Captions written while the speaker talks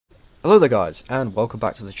Hello there guys, and welcome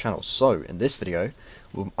back to the channel. So, in this video,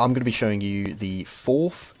 I'm going to be showing you the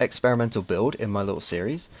fourth experimental build in my little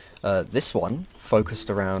series. This one focused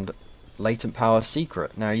around Latent Power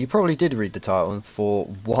Secret. Now, you probably did read the title for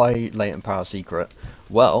why Latent Power Secret.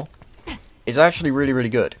 Well, it's actually really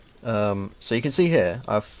good. So you can see here,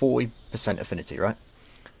 I have 40% affinity, right?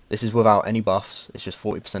 This is without any buffs, it's just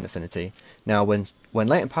 40% affinity. Now, when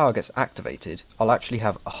Latent Power gets activated, I'll actually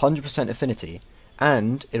have 100% affinity,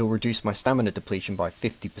 and it'll reduce my stamina depletion by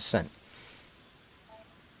 50%.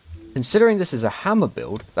 Considering this is a hammer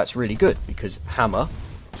build, that's really good, because hammer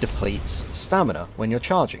depletes stamina when you're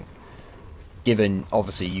charging. Given,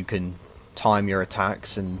 obviously, you can time your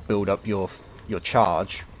attacks and build up your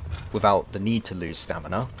charge without the need to lose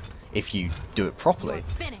stamina, if you do it properly.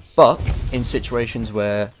 But, in situations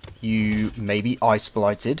where you may be ice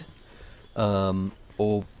blighted,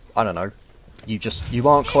 or, I don't know, you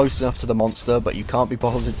aren't close enough to the monster, but you can't be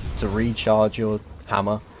bothered to recharge your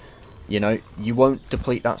hammer, you know, you won't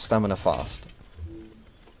deplete that stamina fast.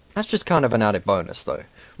 That's just kind of an added bonus though.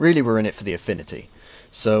 Really, we're in it for the affinity.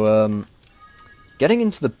 So, getting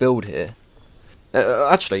into the build here,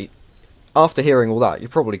 actually, after hearing all that, you're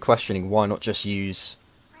probably questioning why not just use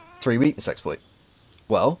 3 weakness exploit.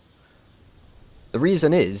 Well, the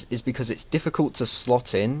reason is because it's difficult to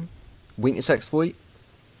slot in weakness exploit,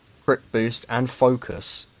 crit boost and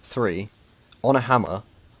focus 3 on a hammer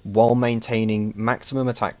while maintaining maximum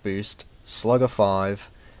attack boost, Slugger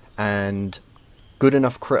 5, and good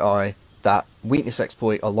enough crit eye that weakness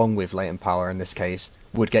exploit along with latent power in this case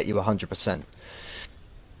would get you 100%.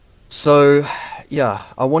 So yeah,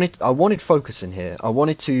 I wanted focus in here. I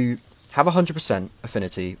wanted to have 100%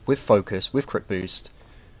 affinity with focus, with crit boost,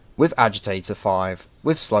 with agitator 5,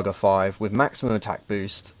 with Slugger 5, with maximum attack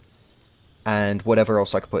boost, and whatever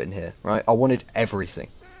else I could put in here, right? I wanted everything.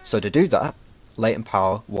 So to do that, Latent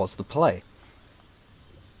Power was the play.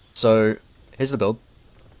 So, here's the build.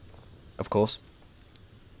 Of course.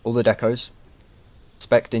 All the decos.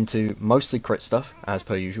 Spec'd into mostly crit stuff, as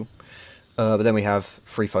per usual. But then we have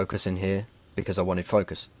free focus in here, because I wanted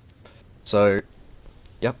focus. So,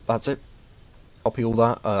 yep, that's it. Copy all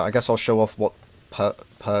that. I guess I'll show off what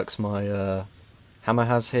perks my hammer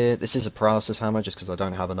has here. This is a paralysis hammer just because I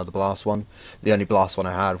don't have another blast one. The only blast one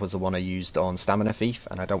I had was the one I used on Stamina Thief,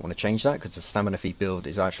 and I don't want to change that because the Stamina Thief build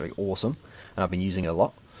is actually awesome and I've been using it a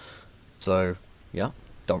lot. So yeah,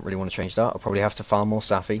 don't really want to change that. I'll probably have to farm more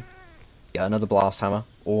Safi, get another blast hammer,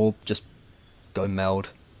 or just go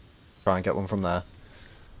meld, try and get one from there.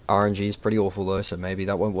 RNG is pretty awful though, so maybe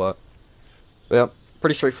that won't work. But yeah,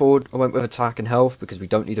 pretty straightforward. I went with attack and health because we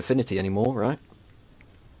don't need affinity anymore, right?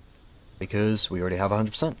 Because we already have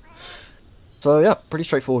 100%. So yeah, pretty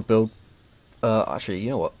straightforward build. Actually,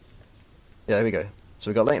 you know what? Yeah, there we go.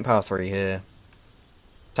 So we got Latent Power 3 here,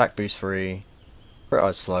 Attack Boost 3, Crit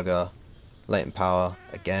Eye Slugger, Latent Power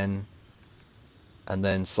again, and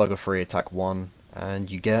then Slugger 3, Attack 1,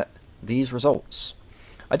 and you get these results.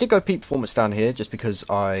 I did go peak performance down here just because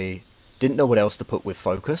I didn't know what else to put with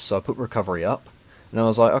focus, so I put recovery up, and I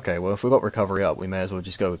was like, okay, well if we got recovery up, we may as well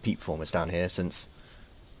just go with peak performance down here since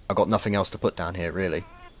I've got nothing else to put down here, really.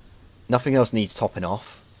 Nothing else needs topping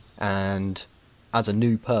off, and as a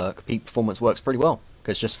new perk, peak performance works pretty well,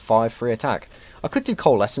 because it's just 5 free attack. I could do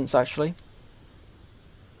Coalescence, actually,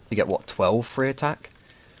 to get, what, 12 free attack?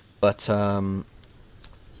 But,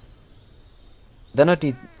 then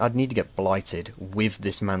I'd need to get Blighted with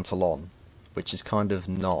this Mantle on, which is kind of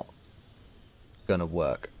not gonna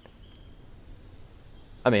work.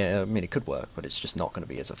 I mean, it could work, but it's just not gonna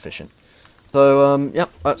be as efficient. So, yeah,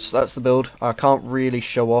 that's the build. I can't really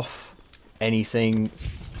show off anything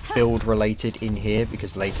build related in here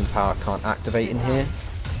because Latent Power can't activate in here.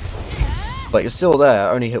 But you're still there.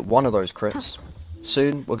 I only hit one of those crits.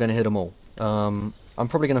 Soon, we're going to hit them all. I'm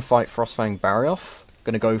probably going to fight Frostfang Barioth.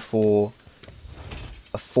 Going to go for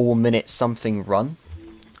a 4-minute something run.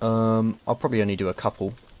 I'll probably only do a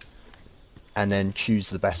couple. And then choose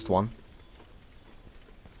the best one.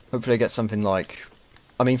 Hopefully I get something like...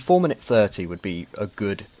 I mean, 4 minute 30 would be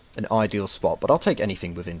an ideal spot, but I'll take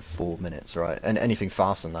anything within 4 minutes, right? And anything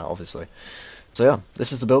faster than that, obviously. So yeah,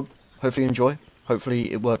 this is the build. Hopefully you enjoy.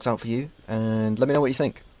 Hopefully it works out for you, and let me know what you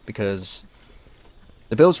think, because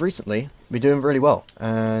the builds recently have been doing really well,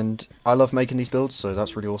 and I love making these builds, so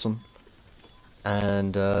that's really awesome.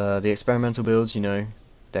 And the experimental builds, you know,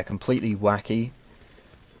 they're completely wacky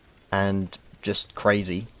and just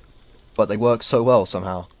crazy, but they work so well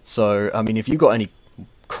somehow. So, I mean, if you got any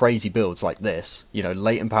crazy builds like this, you know,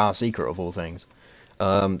 Latent Power Secret of all things,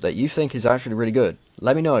 that you think is actually really good,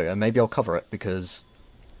 let me know and maybe I'll cover it, because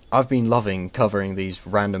I've been loving covering these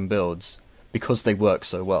random builds because they work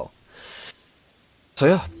so well. So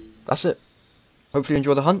yeah, that's it. Hopefully you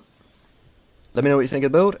enjoy the hunt. Let me know what you think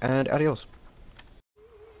of the build, and adios.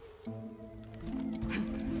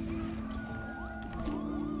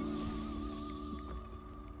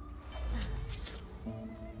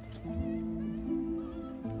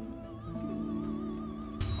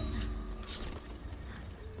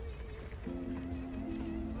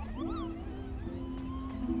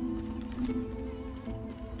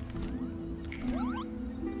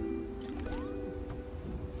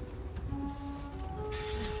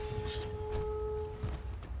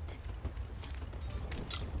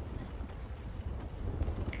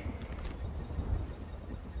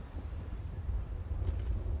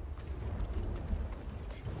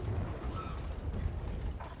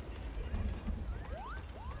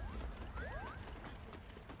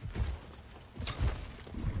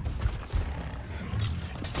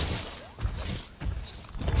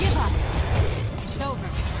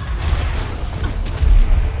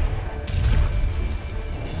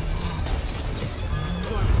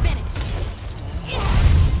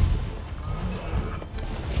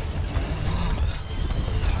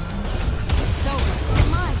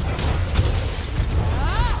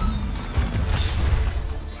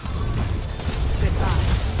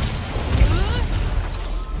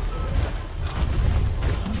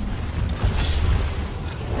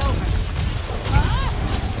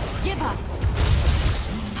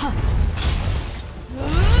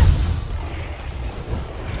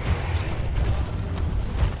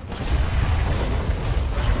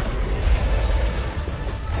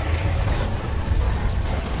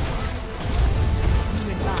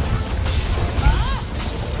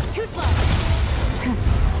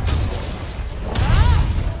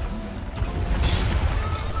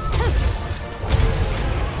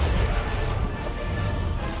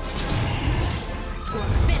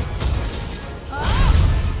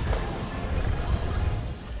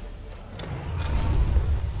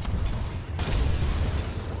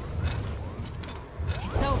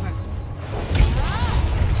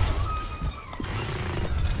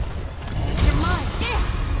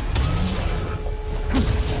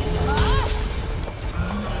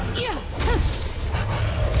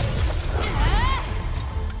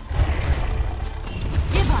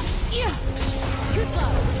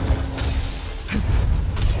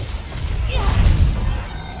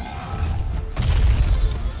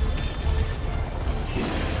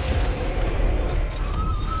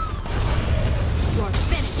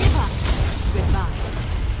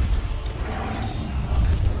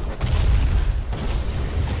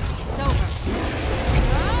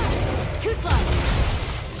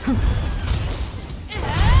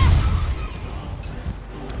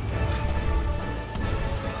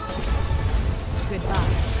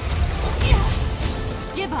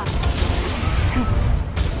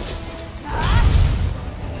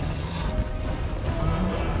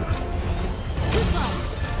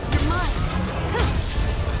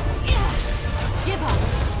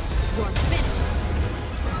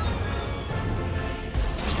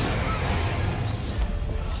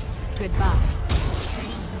 Goodbye.